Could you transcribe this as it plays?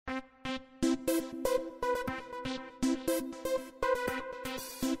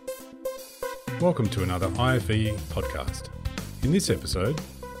Welcome to another IFE podcast. In this episode,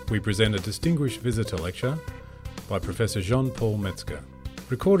 we present a Distinguished Visitor Lecture by Professor Jean Paul Metzger.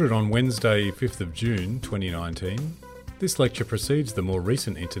 Recorded on Wednesday, 5th of June 2019, this lecture precedes the more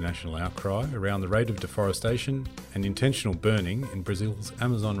recent international outcry around the rate of deforestation and intentional burning in Brazil's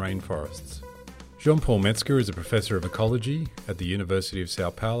Amazon rainforests. Jean Paul Metzger is a professor of ecology at the University of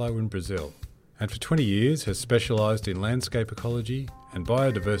Sao Paulo in Brazil, and for 20 years has specialised in landscape ecology and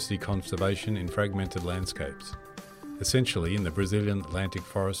biodiversity conservation in fragmented landscapes, essentially in the Brazilian Atlantic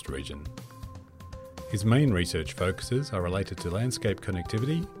forest region. His main research focuses are related to landscape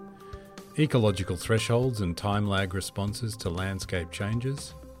connectivity, ecological thresholds and time lag responses to landscape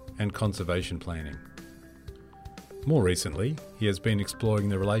changes, and conservation planning. More recently, he has been exploring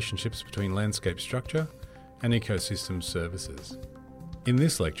the relationships between landscape structure and ecosystem services. In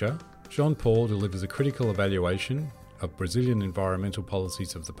this lecture, Jean Paul delivers a critical evaluation of Brazilian environmental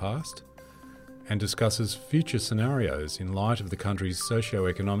policies of the past and discusses future scenarios in light of the country's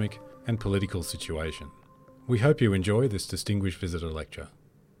socio-economic and political situation. We hope you enjoy this Distinguished Visitor Lecture.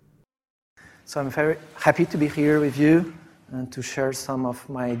 So I'm very happy to be here with you and to share some of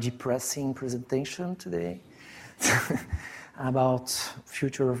my depressing presentation today about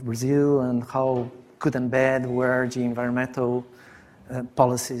future of Brazil and how good and bad were the environmental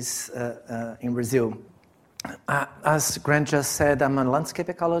policies in Brazil. As Grant just said, I'm a landscape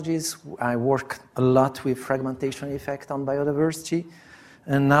ecologist. I work a lot with fragmentation effect on biodiversity.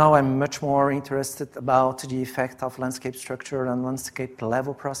 And now I'm much more interested about the effect of landscape structure and landscape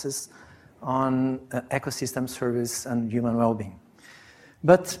level process on ecosystem service and human well-being.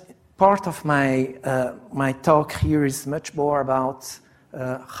 But part of my talk here is much more about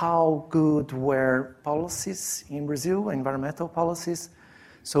how good were policies in Brazil, environmental policies.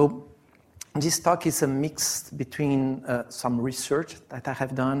 So this talk is a mix between some research that I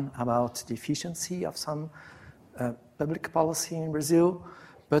have done about the efficiency of some public policy in Brazil,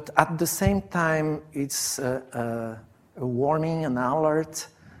 but at the same time, it's a warning, an alert.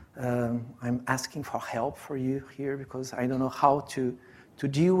 I'm asking for help for you here because I don't know how to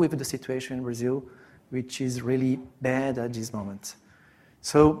deal with the situation in Brazil, which is really bad at this moment.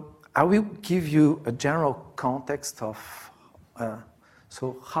 So I will give you a general context of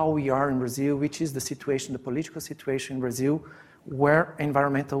how we are in Brazil, which is the situation, the political situation in Brazil, where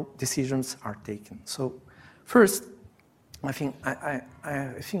environmental decisions are taken. So first, I think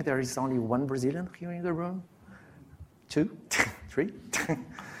there is only one Brazilian here in the room, 2, 3,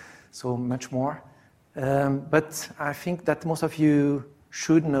 so much more. But I think that most of you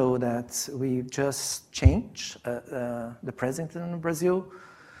should know that we just changed the president in Brazil.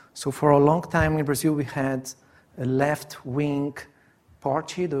 So for a long time in Brazil, we had a left-wing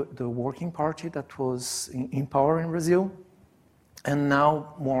party, the Working Party, that was in power in Brazil. And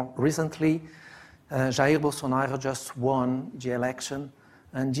now, more recently, Jair Bolsonaro just won the election.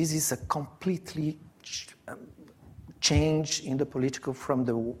 And this is a completely change in the political from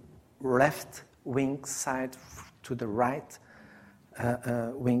the left-wing side to the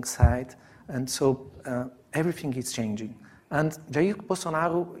right-wing side. And so everything is changing. And Jair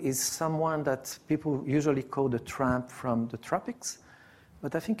Bolsonaro is someone that people usually call the Trump from the tropics.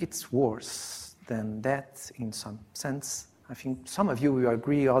 But I think it's worse than that in some sense. I think some of you will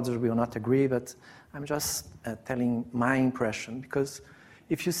agree, others will not agree, but I'm just telling my impression. Because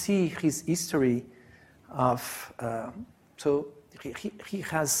if you see his history of, he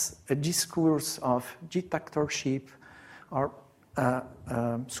has a discourse of dictatorship or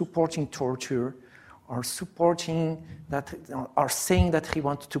supporting torture or supporting that, or saying that he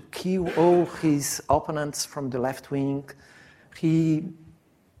wants to kill all his opponents from the left wing. He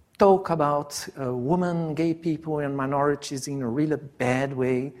talk about women, gay people, and minorities in a really bad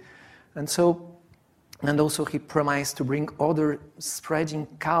way. And also he promised to bring order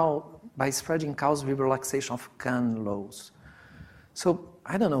by spreading cows with relaxation of gun laws. So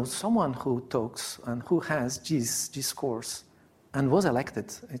I don't know, someone who talks and who has this discourse and was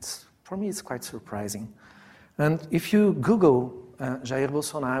elected, for me it's quite surprising. And if you Google Jair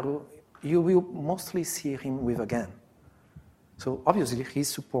Bolsonaro, you will mostly see him with a gun. So obviously he's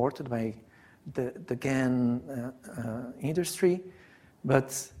supported by the gun industry,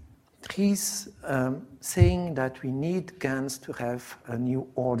 but he's saying that we need guns to have a new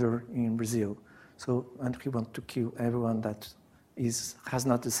order in Brazil. So, and he wants to kill everyone that has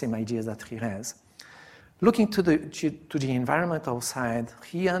not the same ideas that he has. Looking to the environmental side,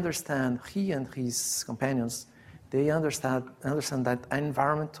 he and his companions, they understand that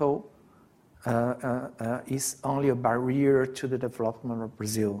environmental is only a barrier to the development of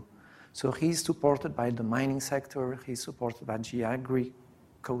Brazil. So he's supported by the mining sector, he's supported by the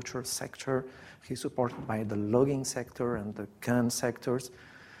agriculture sector. He's supported by the logging sector and the gun sectors.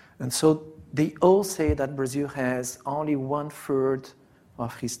 And so they all say that Brazil has only 1/3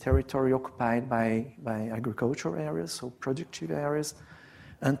 of his territory occupied by agricultural areas, so productive areas,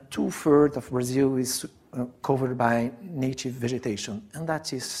 and 2/3 of Brazil is covered by native vegetation, and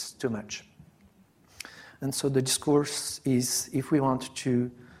that is too much. And so the discourse is, if we want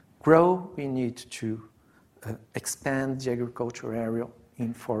to grow, we need to expand the agricultural area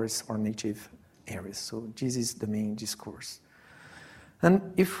in forests or native areas. So this is the main discourse. And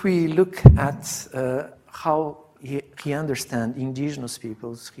if we look at how he understands indigenous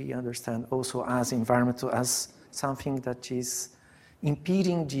peoples, he understands also as environmental, as something that is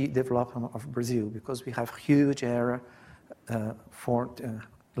impeding the development of Brazil, because we have huge area for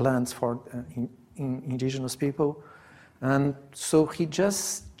lands for indigenous people. And so he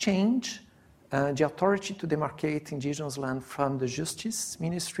just changed the authority to demarcate indigenous land from the Justice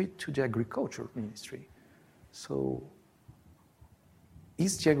Ministry to the Agriculture Ministry. So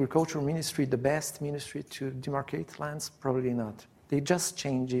is the Agriculture Ministry the best ministry to demarcate lands? Probably not. They just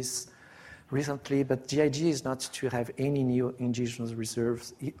changed this recently, but the idea is not to have any new indigenous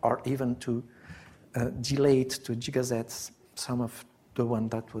reserves or even to delay it, to gazette some of the one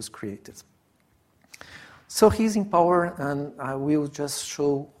that was created. So he's in power, and I will just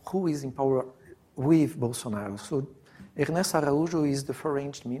show who is in power with Bolsonaro. So Ernesto Araújo is the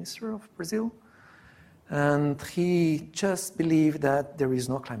foreign minister of Brazil, and he just believed that there is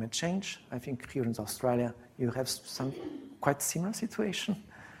no climate change. I think here in Australia you have some quite similar situation,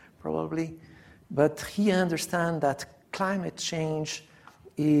 probably. But he understands that climate change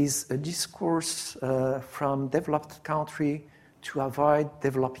is a discourse from developed country to avoid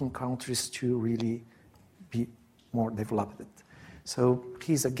developing countries to really be more developed. So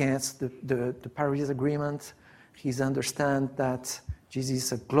he's against the Paris Agreement. He understands that this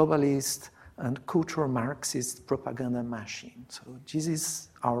is a globalist and cultural Marxist propaganda machine. So this is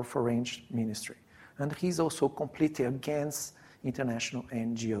our foreign ministry. And he's also completely against international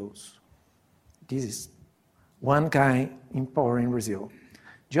NGOs. This is one guy in power in Brazil.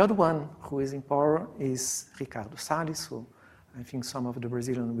 The other one who is in power is Ricardo Salles. So I think some of the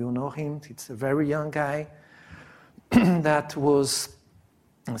Brazilians will know him. It's a very young guy that was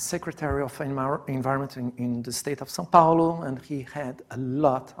Secretary of Environment in the state of Sao Paulo, and he had a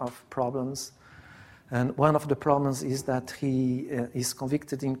lot of problems. And one of the problems is that he is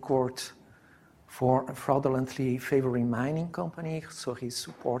convicted in court for fraudulently favoring mining company, so he's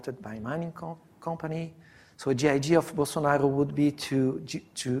supported by mining company. So the idea of Bolsonaro would be to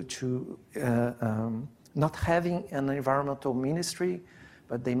not having an environmental ministry,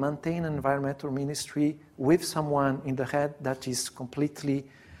 but they maintain an environmental ministry with someone in the head that is completely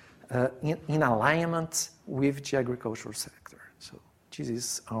in alignment with the agricultural sector. So this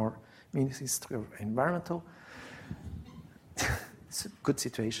is our Ministry of Environmental. It's a good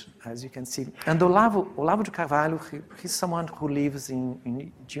situation, as you can see. And Olavo de Carvalho, he's someone who lives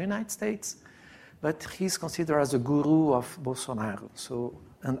in the United States, but he's considered as a guru of Bolsonaro. So,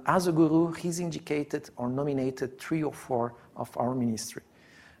 and as a guru, he's indicated or nominated 3 or 4 of our ministry.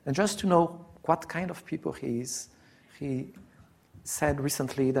 And just to know what kind of people he is, he said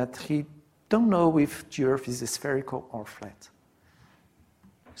recently that he don't know if the earth is spherical or flat.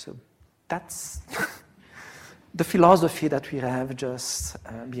 So that's the philosophy that we have just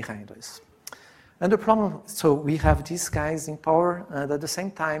behind us. And the problem, so we have these guys in power, and at the same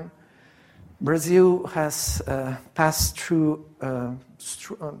time, Brazil has passed through,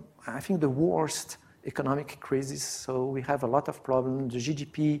 I think, the worst economic crisis. So we have a lot of problems. The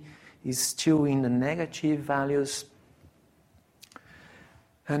GDP is still in the negative values.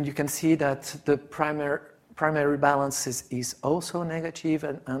 And you can see that the primary balance is also negative,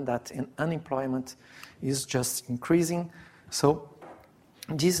 and that unemployment is just increasing. So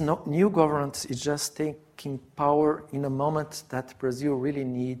this new government is just taking power in a moment that Brazil really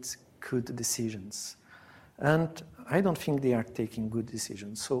needs good decisions. And I don't think they are taking good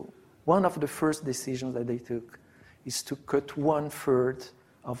decisions. So one of the first decisions that they took is to cut 1/3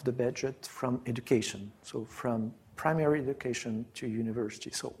 of the budget from education. So from primary education to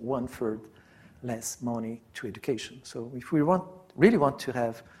university. So 1/3 less money to education. So if we really want to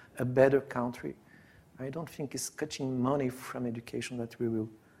have a better country, I don't think it's cutting money from education that we will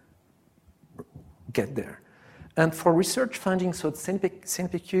get there. And for research funding, so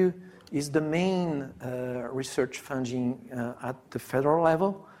CNPq is the main research funding at the federal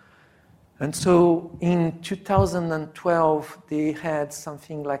level. And so in 2012, they had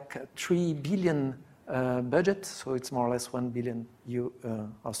something like a 3 billion budget, so it's more or less 1 billion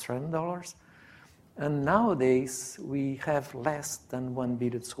Australian dollars. And nowadays, we have less than 1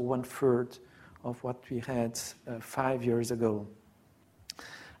 billion, so 1/3 of what we had 5 years ago.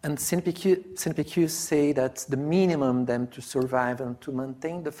 And CNPq say that the minimum then to survive and to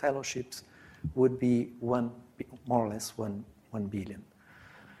maintain the fellowships would be more or less 1 billion.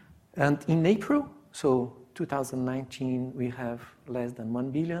 And in April, so 2019, we have less than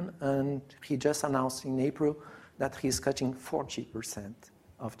 1 billion, and he just announced in April that he's cutting 40%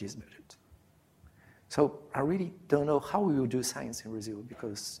 of this budget. So I really don't know how we will do science in Brazil,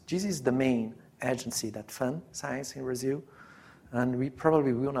 because this is the main agency that funds science in Brazil, and we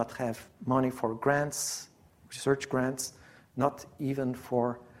probably will not have money for grants, research grants, not even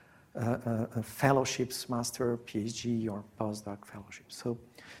for fellowships, master, PhD, or postdoc fellowships. So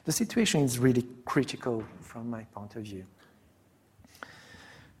the situation is really critical from my point of view.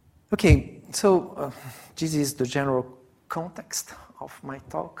 Okay, so this is the general context of my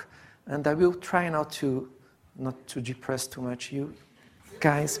talk, and I will try not to depress too much you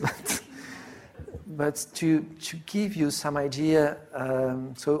guys, but to give you some idea.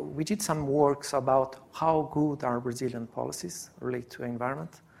 So we did some works about how good are Brazilian policies related to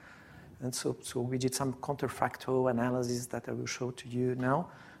environment. And so we did some counterfactual analysis that I will show to you now.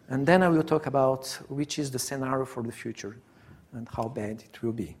 And then I will talk about which is the scenario for the future and how bad it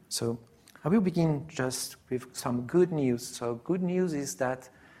will be. So I will begin just with some good news. So good news is that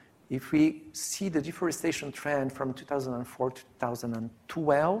if we see the deforestation trend from 2004 to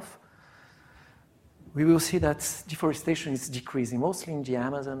 2012, we will see that deforestation is decreasing, mostly in the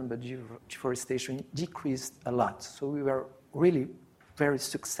Amazon, but deforestation decreased a lot. So we were really very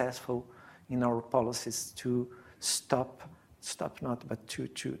successful in our policies to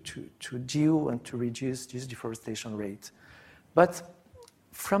to deal and to reduce this deforestation rate. But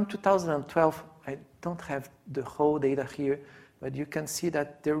from 2012, I don't have the whole data here, but you can see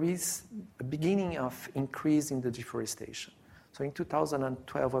that there is a beginning of increase in the deforestation. So in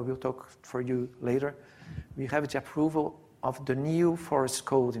 2012, I will talk for you later, we have the approval of the new forest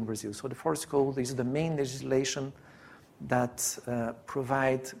code in Brazil. So the forest code is the main legislation that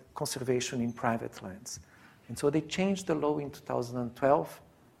provide conservation in private lands. And so they changed the law in 2012,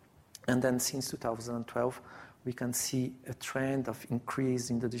 and then since 2012, we can see a trend of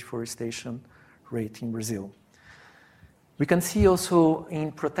increase in the deforestation rate in Brazil. We can see also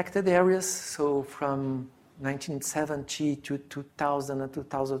in protected areas, so from 1970 to 2000 and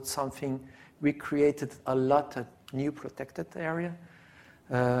 2000 something, we created a lot of new protected area,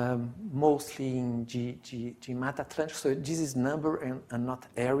 mostly in G Mata Atlântica. So this is number and not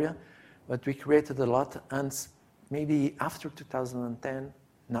area, but we created a lot, and maybe after 2010,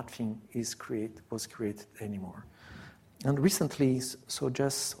 nothing was created anymore. And recently, so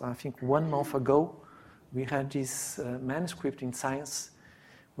just I think 1 month ago, we had this manuscript in Science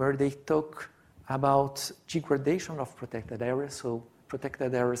where they talk about degradation of protected areas. So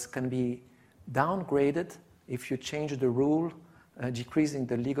protected areas can be downgraded if you change the rule, decreasing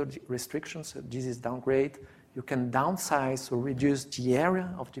the legal restrictions. So this is downgrade. You can downsize or reduce the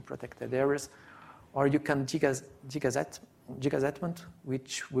area of the protected areas, or you can degazettement,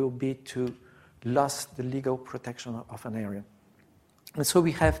 which will be to lose the legal protection of an area. And so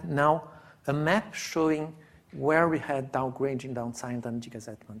we have now a map showing where we had downgrading, downsizing, and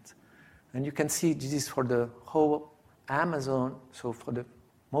degazettement. And you can see this is for the whole Amazon, so for the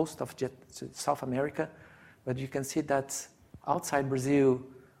most of South America, but you can see that outside Brazil,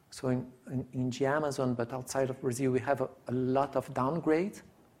 so in the Amazon, but outside of Brazil, we have a lot of downgrade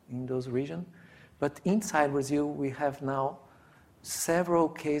in those regions. But inside Brazil, we have now several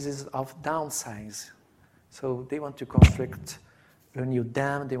cases of downsize. So they want to construct a new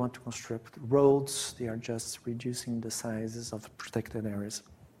dam, they want to construct roads, they are just reducing the sizes of protected areas.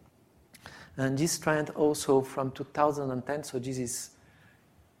 And this trend also from 2010, so this is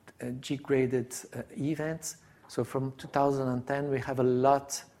degraded events. So from 2010, we have a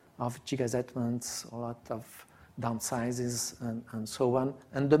lot of degazetments, a lot of downsizes, and so on.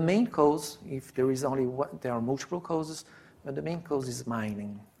 And the main cause, if there is only one, there are multiple causes, but the main cause is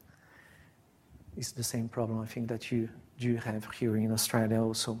mining. It's the same problem, I think, that you have here in Australia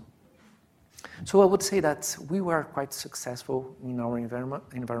also. So I would say that we were quite successful in our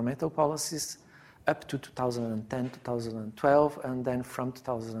environmental policies up to 2010, 2012, and then from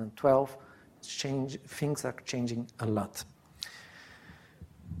 2012, things are changing a lot.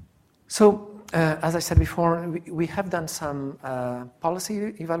 So, as I said before, we have done some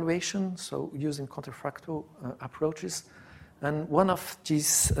policy evaluation, so using counterfactual approaches. And one of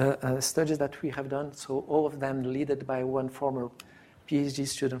these studies that we have done, so all of them led by one former PhD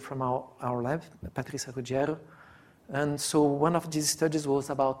student from our lab, Patrícia Ruggiero, And so one of these studies was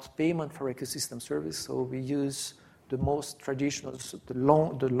about payment for ecosystem service. So we use the most traditional, the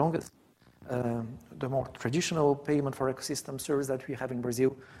more traditional payment for ecosystem service that we have in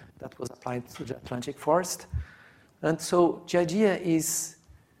Brazil that was applied to the Atlantic forest. And so the idea is,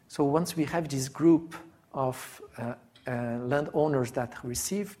 so once we have this group of landowners that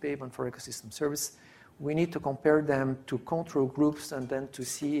receive payment for ecosystem service, we need to compare them to control groups and then to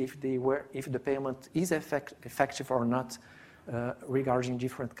see if the payment is effective or not regarding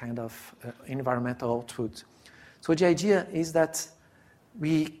different kind of environmental output. So the idea is that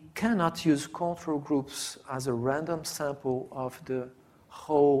we cannot use control groups as a random sample of the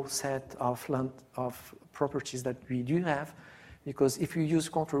whole set of properties that we do have, because if you use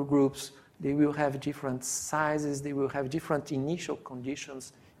control groups, they will have different sizes, they will have different initial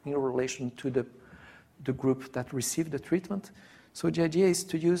conditions in relation to the group that received the treatment. So the idea is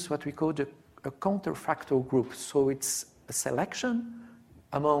to use what we call a counterfactual group. So it's a selection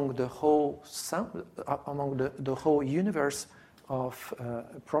among the whole the whole universe of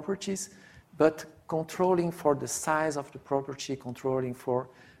properties, but controlling for the size of the property, controlling for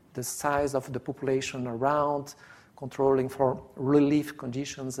the size of the population around, controlling for relief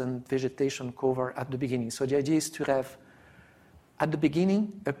conditions and vegetation cover at the beginning. So the idea is to have, at the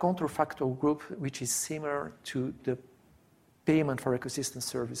beginning, a counterfactual group which is similar to the payment for ecosystem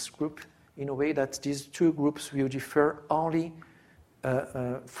service group, in a way that these two groups will differ only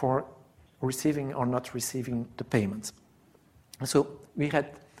for receiving or not receiving the payments. So we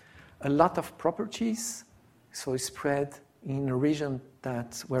had a lot of properties, so spread in a region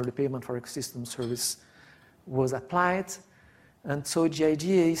where the payment for ecosystem service was applied. And so the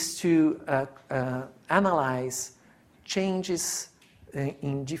idea is to analyze changes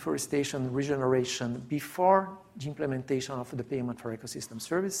in deforestation regeneration before the implementation of the payment for ecosystem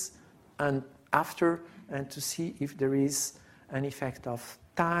service and after, and to see if there is an effect of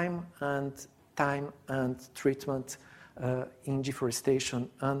time and treatment in deforestation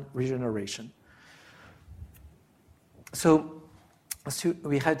and regeneration. So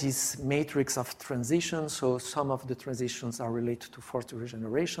we had this matrix of transitions. So some of the transitions are related to forest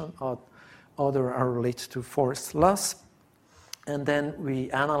regeneration, other are related to forest loss. And then we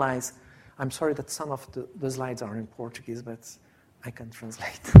analyze, I'm sorry that some of the slides are in Portuguese, but I can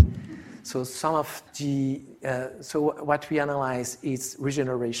translate. So so what we analyze is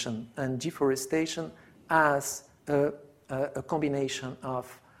regeneration and deforestation as a combination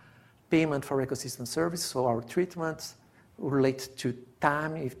of payment for ecosystem service, so our treatment related to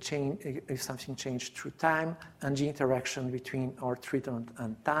time, if something changed through time, and the interaction between our treatment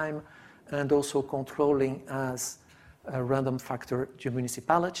and time, and also controlling as a random factor to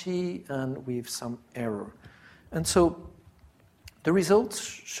municipality and with some error. And so the results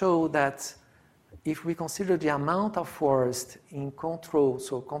show that if we consider the amount of forest in control,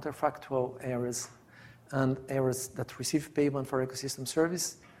 so counterfactual areas and areas that receive payment for ecosystem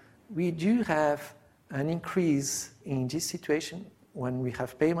service, we do have an increase in this situation when we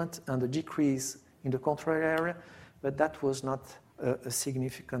have payment and a decrease in the control area, but that was not a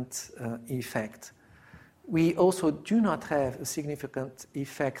significant effect. We also do not have a significant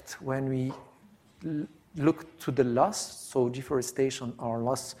effect when we look to the loss, so deforestation or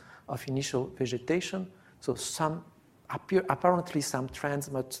loss of initial vegetation. So apparently some trends,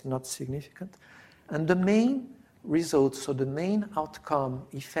 but not significant. And the main result, so the main outcome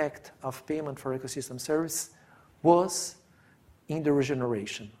effect of payment for ecosystem service was in the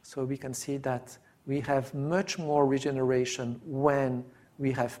regeneration. So we can see that we have much more regeneration when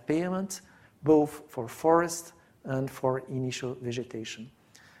we have payment, both for forest and for initial vegetation.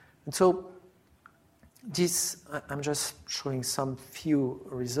 And so this, I'm just showing some few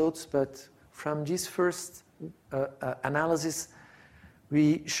results, but from this first analysis,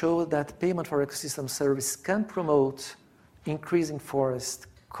 we show that payment for ecosystem service can promote increasing forest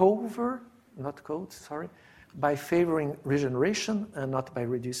cover, by favoring regeneration and not by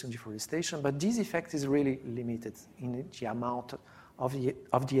reducing deforestation. But this effect is really limited in the amount of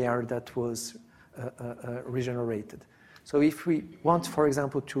the area that was regenerated. So if we want, for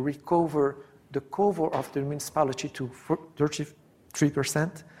example, to recover the cover of the municipality to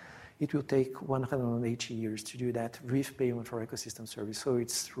 33%, it will take 180 years to do that with payment for ecosystem service. So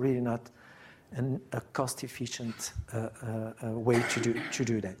it's really not a cost-efficient way to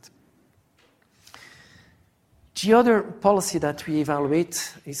do that. The other policy that we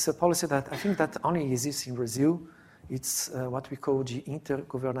evaluate is a policy that I think that only exists in Brazil. It's what we call the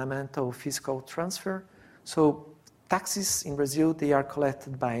intergovernmental fiscal transfer. So taxes in Brazil, they are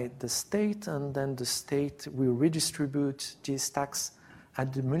collected by the state, and then the state will redistribute this tax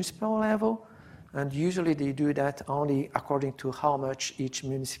at the municipal level. And usually they do that only according to how much each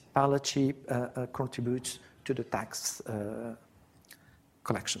municipality contributes to the tax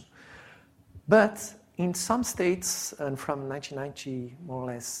collection. But in some states, and from 1990 more or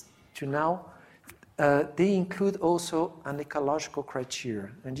less to now, they include also an ecological criteria.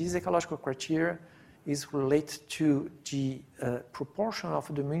 And this ecological criteria is related to the proportion of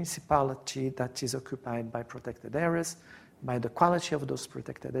the municipality that is occupied by protected areas, by the quality of those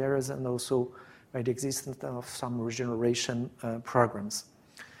protected areas, and also by the existence of some regeneration programs.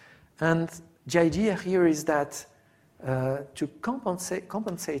 And the idea here is that to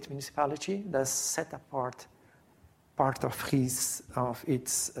compensate municipality that set apart part of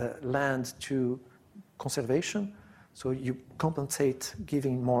its land to conservation. So you compensate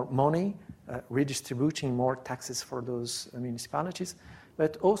giving more money, redistributing more taxes for those municipalities,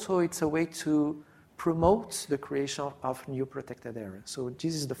 but also it's a way to promote the creation of new protected areas. So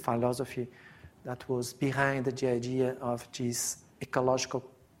this is the philosophy that was behind the idea of this ecological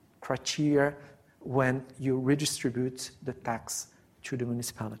criteria when you redistribute the tax to the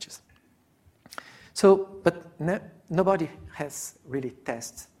municipalities. So, but nobody has really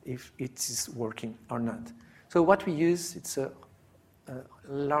tested if it is working or not. So what we use, it's a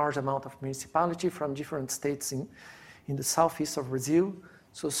large amount of municipality from different states in the southeast of Brazil.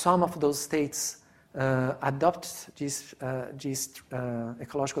 So some of those states adopt this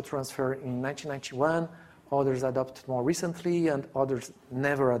ecological transfer in 1991, others adopted more recently, and others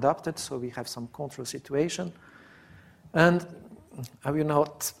never adopted, so we have some control situation. And I will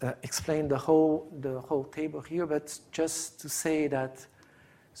not explain the whole table here, but just to say that,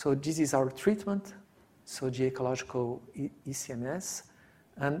 so this is our treatment, so the ecological ECMS,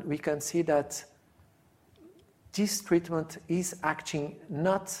 and we can see that this treatment is acting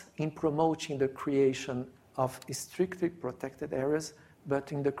not in promoting the creation of strictly protected areas,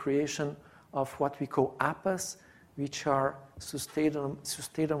 but in the creation of what we call APAs, which are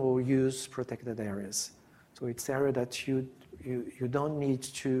sustainable use protected areas. So it's area that you don't need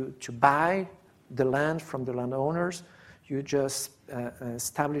to buy the land from the landowners. You just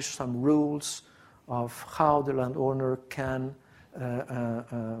establish some rules of how the landowner can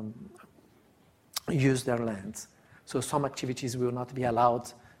use their lands. So some activities will not be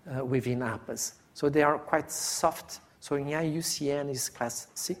allowed within APAs. So they are quite soft. So in IUCN is class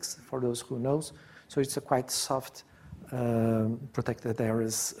 6, for those who knows. So it's a quite soft protected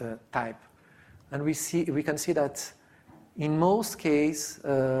areas type. And we can see that in most cases,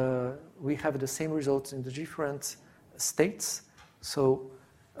 we have the same results in the different states. So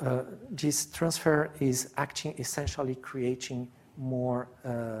this transfer is acting essentially creating more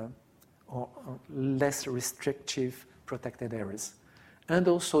or less restrictive protected areas. And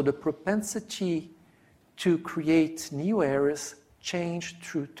also the propensity to create new areas change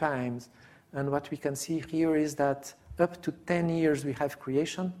through times. And what we can see here is that up to 10 years we have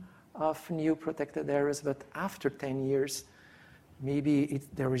creation of new protected areas, but after 10 years, maybe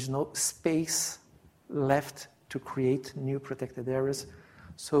there is no space left to create new protected areas.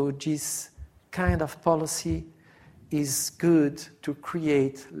 So this kind of policy is good to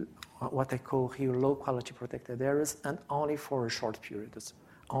create what I call here low quality protected areas, and only for a short period,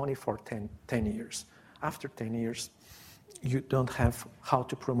 only for 10 years. After 10 years, you don't have how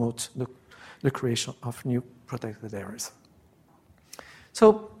to promote the creation of new protected areas.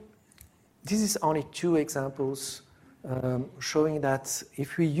 So this is only two examples showing that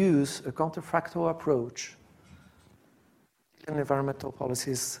if we use a counterfactual approach, environmental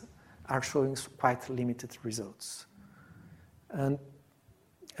policies are showing quite limited results. And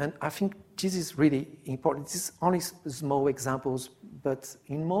I think this is really important. This is only small examples, but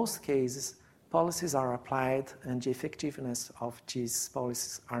in most cases, policies are applied and the effectiveness of these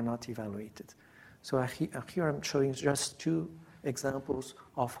policies are not evaluated. So here I'm showing just two examples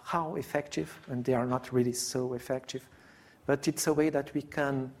of how effective, and they are not really so effective, but it's a way that we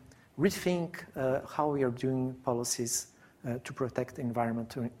can rethink how we are doing policies to protect the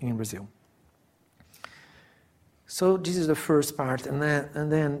environment in Brazil. So this is the first part, and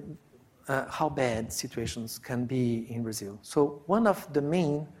then how bad situations can be in Brazil. So one of the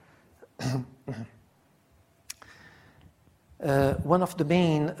main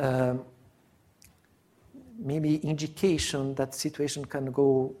maybe indication that situation can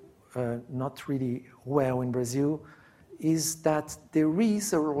go not really well in Brazil is that there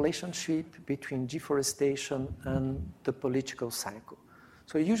is a relationship between deforestation and the political cycle.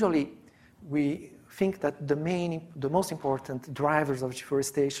 So usually we think that the most important drivers of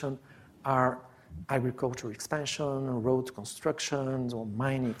deforestation are agricultural expansion, road construction, or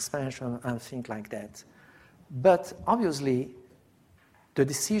mining expansion, and things like that. But obviously, the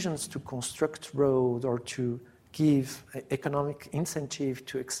decisions to construct roads or to give economic incentive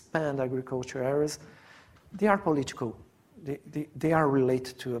to expand agriculture areas, they are political. They are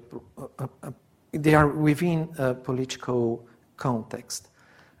related to they are within a political context.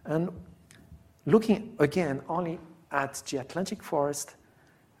 And looking again only at the Atlantic forest,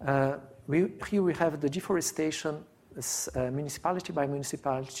 here we have the deforestation municipality by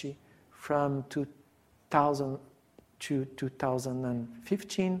municipality from 2000 to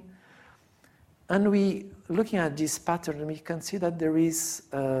 2015. And looking at this pattern, we can see that there is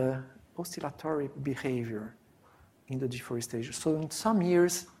oscillatory behavior in the deforestation. So in some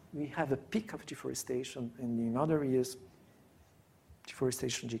years, we have a peak of deforestation, and in other years,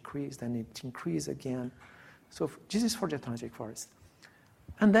 deforestation decreased, and it increased again. So this is for the Atlantic forest.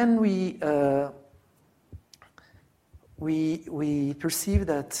 And then we perceive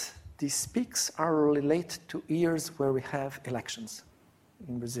that these peaks are related to years where we have elections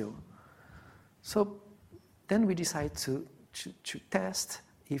in Brazil. So then we decide to test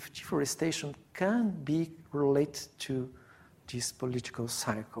if deforestation can be related to this political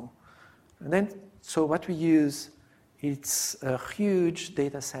cycle. And then, so what we use, it's a huge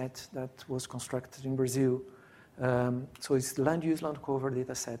data set that was constructed in Brazil. So it's land use, land cover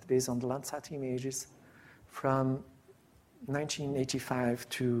data set based on the Landsat images from 1985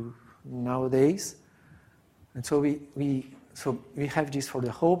 to nowadays. And so we have this for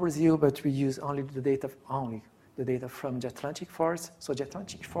the whole Brazil, but we use only the data from the Atlantic forest. So the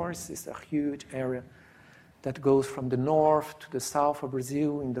Atlantic forest is a huge area that goes from the north to the south of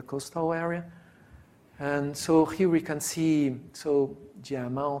Brazil in the coastal area. And so here we can see the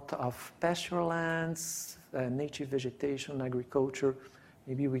amount of pasture lands, native vegetation, agriculture.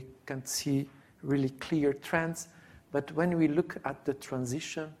 Maybe we can see really clear trends. But when we look at the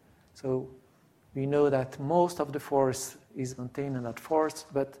transition, so we know that most of the forest is maintained in that forest,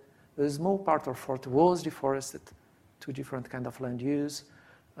 but a small part of forest was deforested to different kind of land use,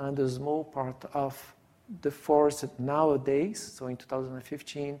 and a small part of the forest nowadays, so in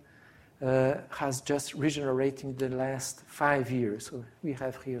 2015, has just regenerated in the last 5 years. So we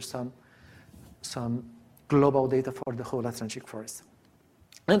have here some global data for the whole Atlantic forest.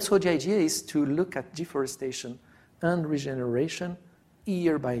 And so the idea is to look at deforestation and regeneration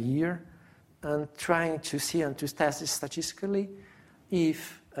year by year, and trying to see and to test statistically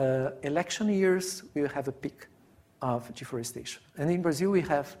if election years will have a peak of deforestation. And in Brazil, we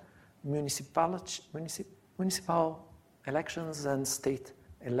have municipal elections and state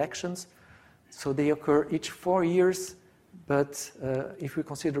elections. So they occur each 4 years, but if we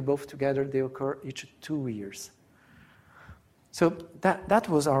consider both together, they occur each 2 years. So that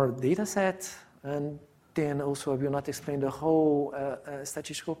was our data set. And then also I will not explain the whole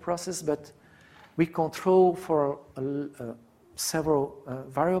statistical process, but we control for several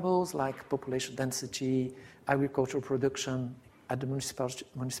variables like population density, agricultural production at the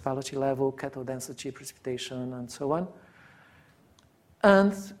municipality level, cattle density, precipitation, and so on.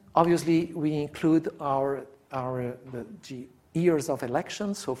 And obviously, we include the years of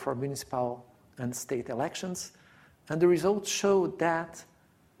elections, so for municipal and state elections. And the results show that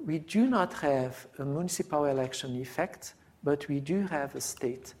we do not have a municipal election effect, but we do have a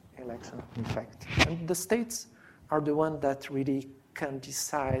state election effect. And the states are the ones that really can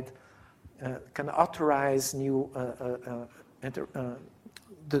decide, can authorize new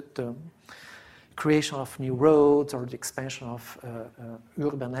the creation of new roads or the expansion of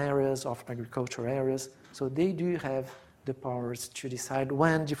urban areas, of agricultural areas. So they do have the powers to decide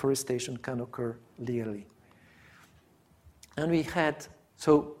when deforestation can occur legally. And we had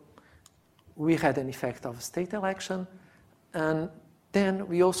an effect of a state election, and then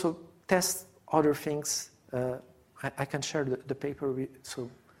we also test other things. I can share the paper, so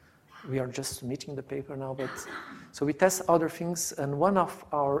we are just submitting the paper now, but so we test other things, and one of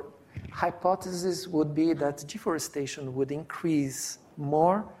our hypotheses would be that deforestation would increase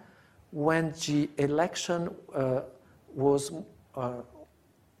more when the election the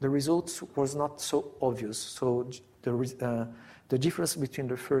results was not so obvious. So the difference between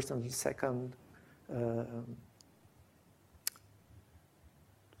the first and the second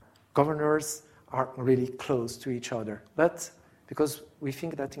governors are really close to each other. But because we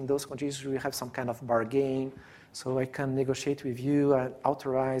think that in those conditions we have some kind of bargain, so I can negotiate with you and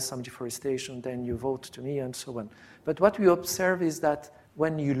authorize some deforestation, then you vote to me and so on. But what we observe is that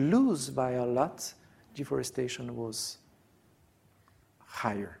when you lose by a lot, deforestation was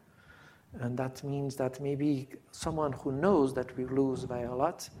higher. And that means that maybe someone who knows that we lose by a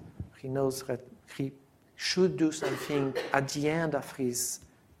lot, he knows that he should do something at the end of his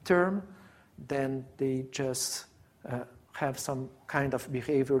term, then they just have some kind of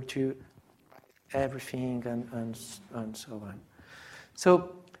behavior to everything and so on.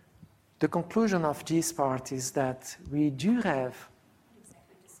 So the conclusion of this part is that we do have...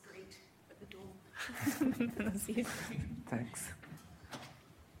 Exactly discreet at the door. Thanks.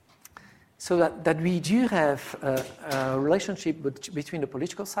 So that we do have a relationship between the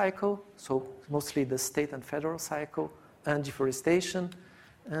political cycle, so mostly the state and federal cycle, and deforestation,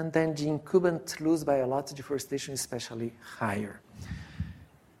 and then the incumbent loss by a lot, deforestation is especially higher.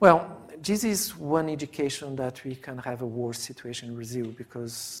 Well, this is one indication that we can have a worse situation in Brazil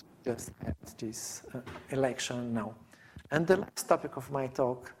because just had this election now. And the last topic of my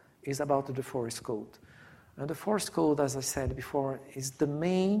talk is about the Forest Code. And the Forest Code, as I said before, is the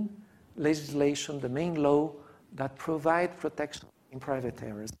main legislation, the main law that provides protection in private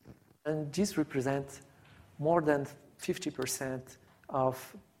areas. And this represents more than 50%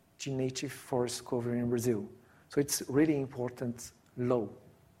 of the native forest cover in Brazil. So it's really important law.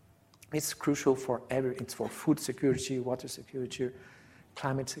 It's crucial for it's for food security, water security,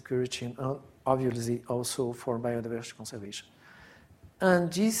 climate security, and obviously also for biodiversity conservation.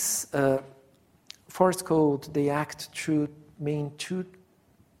 And this Forest Code, they act through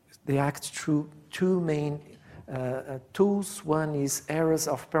two main tools. One is areas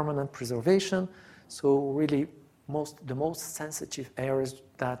of permanent preservation, so really the most sensitive areas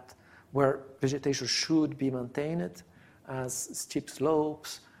where vegetation should be maintained, as steep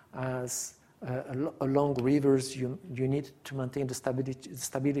slopes, as along rivers. You need to maintain the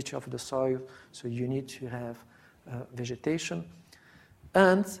stability of the soil, so you need to have vegetation.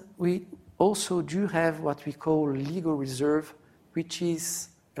 And we also do have what we call legal reserve, which is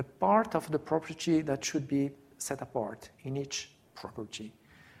a part of the property that should be set apart in each property.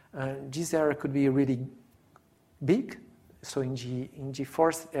 This area could be really big. So in the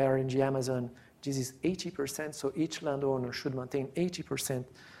forest area in the Amazon, this is 80%. So each landowner should maintain 80%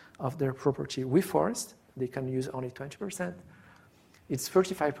 of their property with forest. They can use only 20%. It's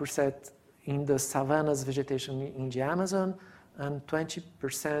 35% in the savannas vegetation in the Amazon, and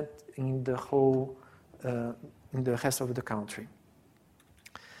 20% in the whole, in the rest of the country.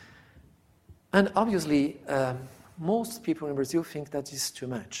 And obviously, most people in Brazil think that is too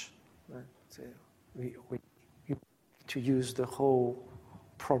much. Right? So we need to use the whole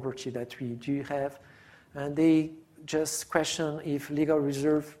property that we do have, and they just question if legal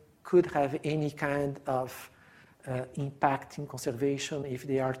reserve could have any kind of impact in conservation if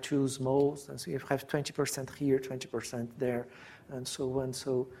they are too small. And so you have 20% here, 20% there, and so on.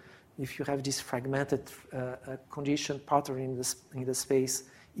 So if you have this fragmented condition pattern in the space,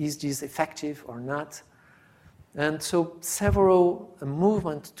 is this effective or not? And so several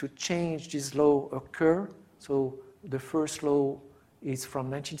movements to change this law occur. So the first law is from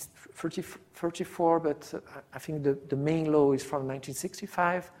 1934, but I think the main law is from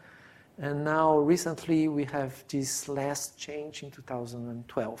 1965. And now recently we have this last change in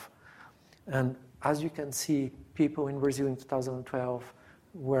 2012. And as you can see, people in Brazil in 2012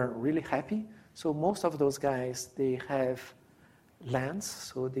 were really happy. So most of those guys, they have lands,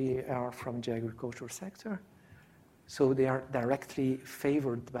 so they are from the agricultural sector. So they are directly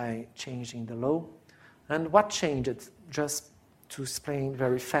favored by changing the law. And what changed? Just to explain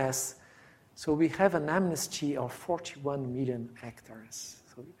very fast. So we have an amnesty of 41 million hectares.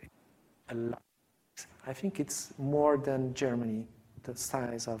 So a lot. I think it's more than Germany, the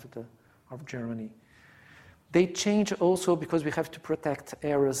size of Germany. They change also because we have to protect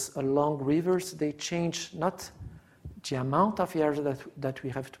areas along rivers. They change not the amount of areas that we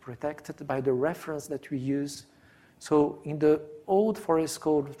have to protect by the reference that we use. So in the old forest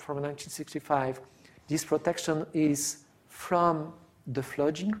code from 1965, this protection is from the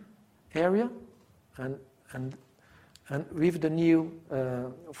flooding area, and with the new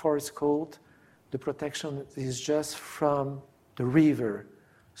forest code, the protection is just from the river.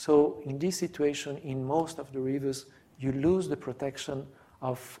 So in this situation, in most of the rivers, you lose the protection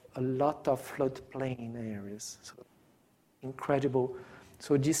of a lot of floodplain areas. So incredible.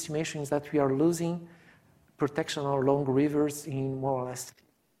 So the estimation is that we are losing protection along rivers in more or less.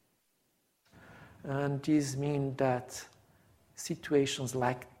 And this means that situations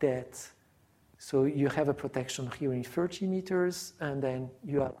like that, so you have a protection here in 30 meters, and then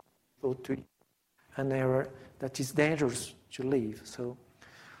you are go to an area that is dangerous to live. So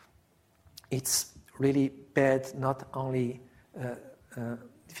it's really bad, not only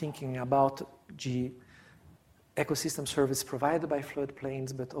thinking about the ecosystem service provided by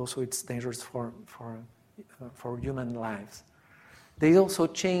floodplains, but also it's dangerous for human lives. They also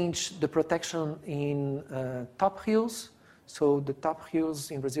change the protection in top hills. So the top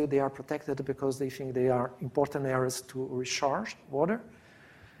hills in Brazil, they are protected because they think they are important areas to recharge water.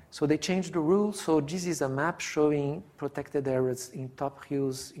 So they changed the rules. So this is a map showing protected areas in top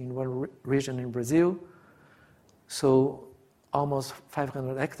hills in one region in Brazil. So almost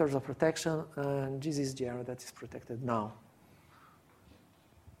 500 hectares of protection, and this is the area that is protected now.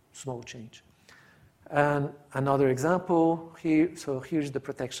 Small change. And another example here, so here's the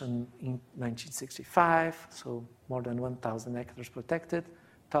protection in 1965, so more than 1,000 hectares protected,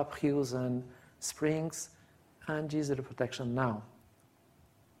 top hills and springs, and this is the protection now,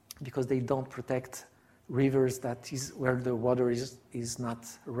 because they don't protect rivers that is where the water is not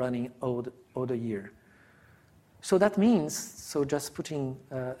running all the year. So that means, so just putting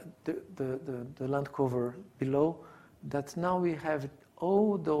the land cover below, that now we have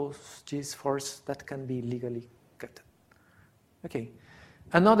all these forests that can be legally cut. Okay.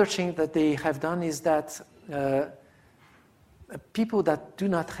 Another change that they have done is that people that do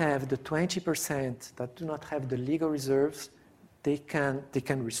not have the 20%, that do not have the legal reserves, they can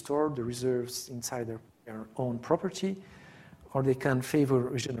restore the reserves inside their own property, or they can favor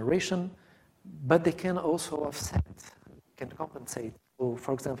regeneration, but they can also offset, can compensate. So,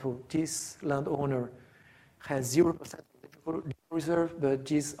 for example, this landowner has 0% reserve, but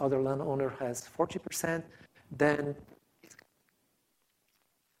this other landowner has 40%, then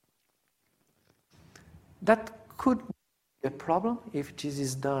that could be a problem if this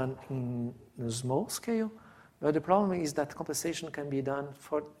is done in a small scale, but the problem is that compensation can be done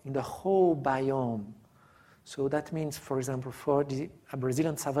in the whole biome. So that means, for example, for the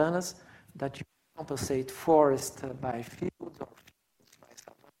Brazilian savannas, that you compensate forest by fields or fields by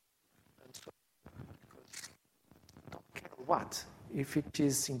savanna, and so because don't care what. If it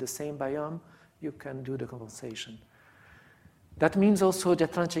is in the same biome, you can do the compensation. That means also the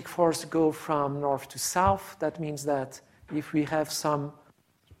Atlantic forests go from north to south. That means that if we have some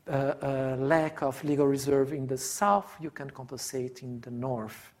lack of legal reserve in the south, you can compensate in the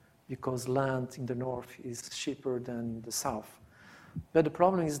north, because land in the north is cheaper than in the south. But the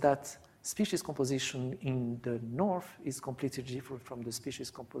problem is that species composition in the north is completely different from the species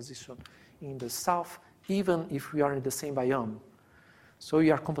composition in the south, even if we are in the same biome. So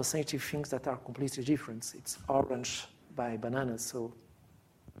you are compensating things that are completely different. It's orange by bananas, so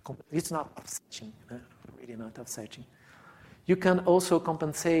it's not offsetting, really not offsetting. You can also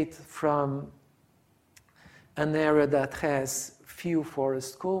compensate from an area that has few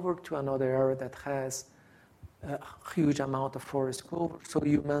forest cover to another area that has a huge amount of forest cover. So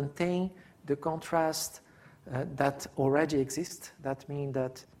you maintain the contrast that already exists. That means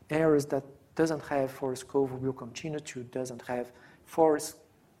that areas that doesn't have forest cover will continue to doesn't have forest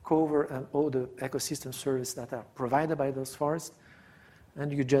cover and all the ecosystem services that are provided by those forests.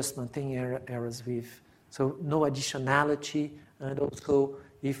 And you just maintain areas with, so no additionality. And also,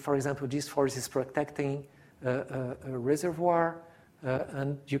 if, for example, this forest is protecting a reservoir,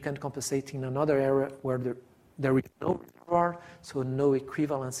 and you can compensate in another area where there is no reservoir, so no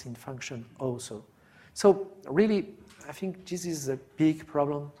equivalence in function also. So really, I think this is a big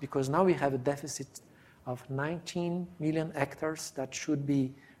problem, because now we have a deficit of 19 million hectares that should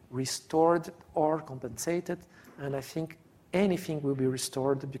be restored or compensated, and I think anything will be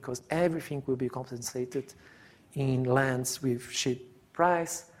restored because everything will be compensated in lands with cheap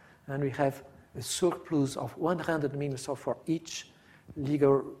price, and we have a surplus of 100 million. So for each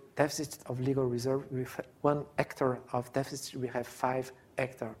legal deficit of legal reserve, with 1 hectare of deficit, we have 5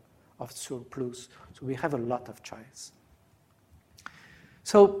 hectares of surplus. So we have a lot of choice.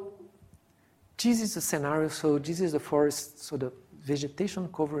 So this is the scenario. So this is the forest, so the vegetation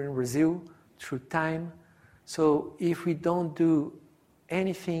cover in Brazil through time. So if we don't do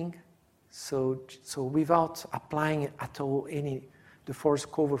anything, so without applying at all the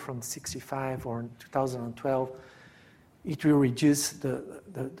forest cover from 65 or 2012, it will reduce, the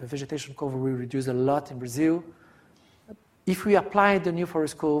vegetation cover will reduce a lot in Brazil. If we apply the new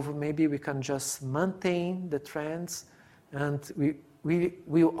forest cover, maybe we can just maintain the trends, and we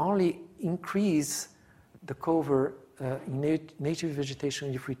will only increase the cover in native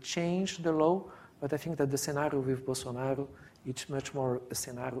vegetation if we change the law. But I think that the scenario with Bolsonaro, it's much more a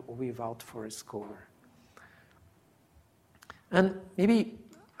scenario without forest cover. And maybe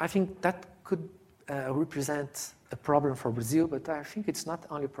I think that could represent a problem for Brazil, but I think it's not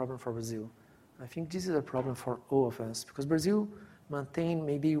only a problem for Brazil. I think this is a problem for all of us, because Brazil maintains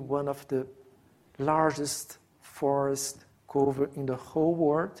maybe one of the largest forest cover in the whole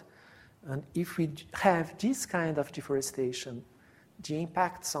world. And if we have this kind of deforestation, the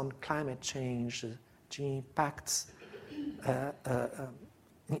impacts on climate change, the impacts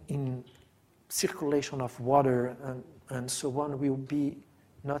in circulation of water and so on will be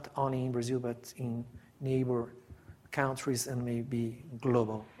not only in Brazil, but in neighbor countries and maybe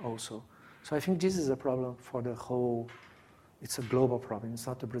global also. So I think this is a problem for the whole, it's a global problem, it's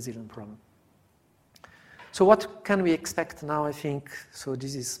not a Brazilian problem. So what can we expect now, I think? So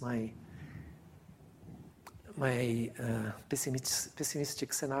this is my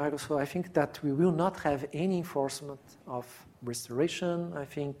pessimistic scenario. So I think that we will not have any enforcement of restoration. I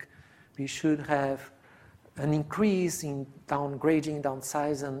think we should have an increase in downgrading,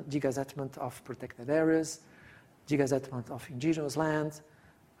 downsize, and degazettement of protected areas, degazettement of indigenous land.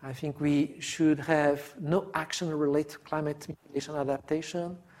 I think we should have no action related to climate mitigation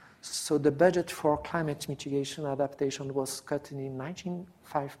adaptation. So the budget for climate mitigation adaptation was cut in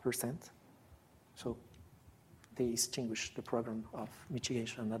 95%. So they extinguished the program of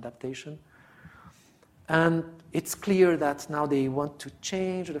mitigation and adaptation. And it's clear that now they want to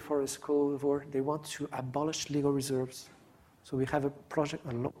change the forest code, or they want to abolish legal reserves. So we have a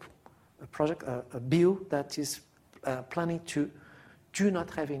bill that is planning to do not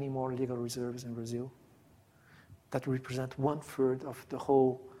have any more legal reserves in Brazil that represent 1/3 of the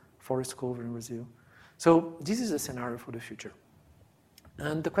whole forest cover in Brazil. So this is a scenario for the future.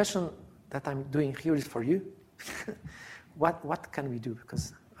 And the question that I'm doing here is for you. What can we do?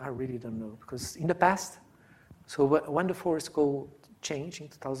 Because I really don't know. Because in the past, so when the forest code changed in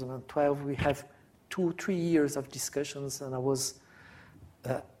 2012, we have 2-3 years of discussions, and I was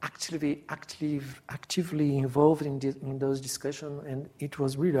actively involved in those discussions, and it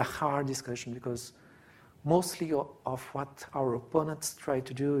was really a hard discussion because mostly of what our opponents try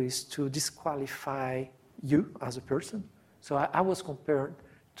to do is to disqualify you as a person. So I was compared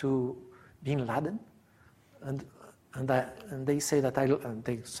to Bin Laden, and they say that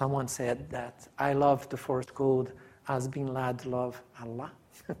someone said that I love the forest code as Bin Laden loved Allah.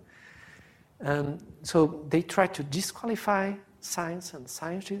 And so they try to disqualify science and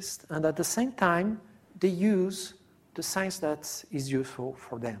scientists, and at the same time, they use the science that is useful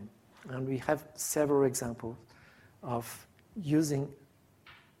for them. And we have several examples of using.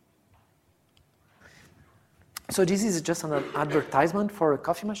 So this is just an advertisement for a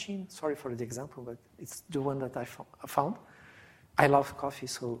coffee machine. Sorry for the example, but it's the one that I found. I love coffee,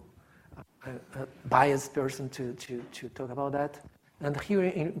 so I'm a biased person to talk about that. And here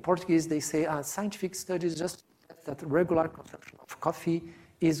in Portuguese, they say scientific studies just that regular consumption of coffee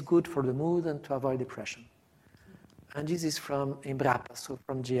is good for the mood and to avoid depression. And this is from Embrapa, so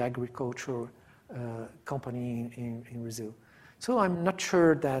from the agriculture company in Brazil. So I'm not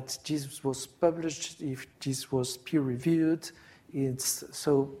sure that this was published, if this was peer-reviewed.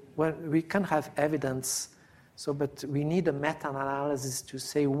 So we can have evidence, but we need a meta-analysis to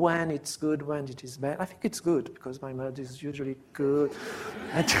say when it's good, when it is bad. I think it's good, because my mood is usually good.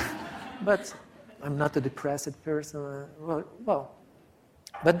 But I'm not a depressed person.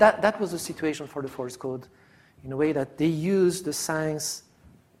 But that was the situation for the forest code, in a way that they use the science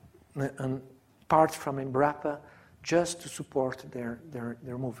and parts from Embrapa just to support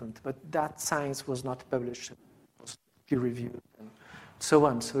their movement. But that science was not published, it was peer-reviewed and so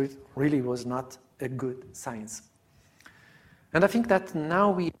on. So it really was not a good science. And I think that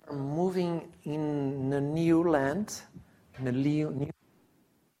now we are moving in a new land, in a new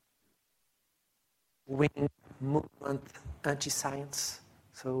wing movement, anti-science.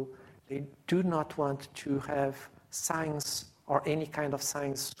 So they do not want to have science or any kind of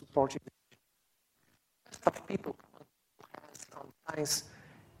science supporting of people. Science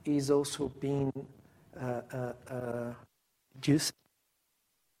is also being reduced.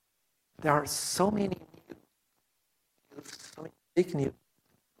 There are so many fake news.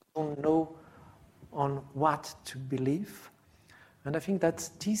 Don't know on what to believe. And I think that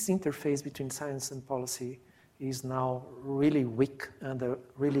this interface between science and policy is now really weak, and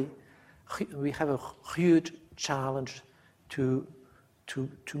we have a huge challenge to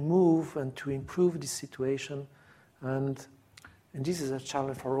move and to improve this situation, and this is a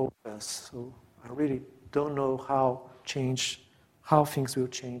challenge for all of us. So I really don't know how things will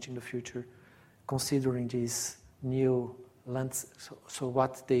change in the future, considering this new landscape. So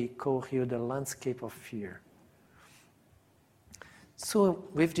what they call here the landscape of fear. So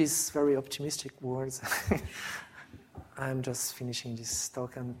with these very optimistic words, I'm just finishing this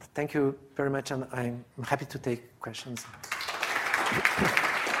talk, and thank you very much, and I'm happy to take questions.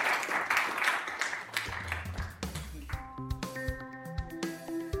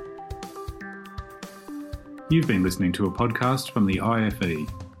 You've been listening to a podcast from the IFE.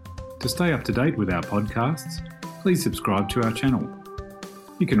 To stay up to date with our podcasts, please subscribe to our channel.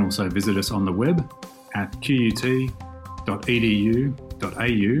 You can also visit us on the web at qut.edu.au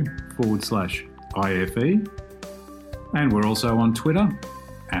ife.edu/IFE. And we're also on Twitter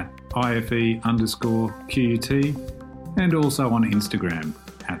at IFE_QUT and also on Instagram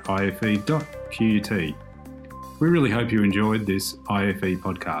at IFE.QUT. We really hope you enjoyed this IFE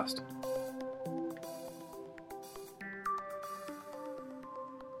podcast.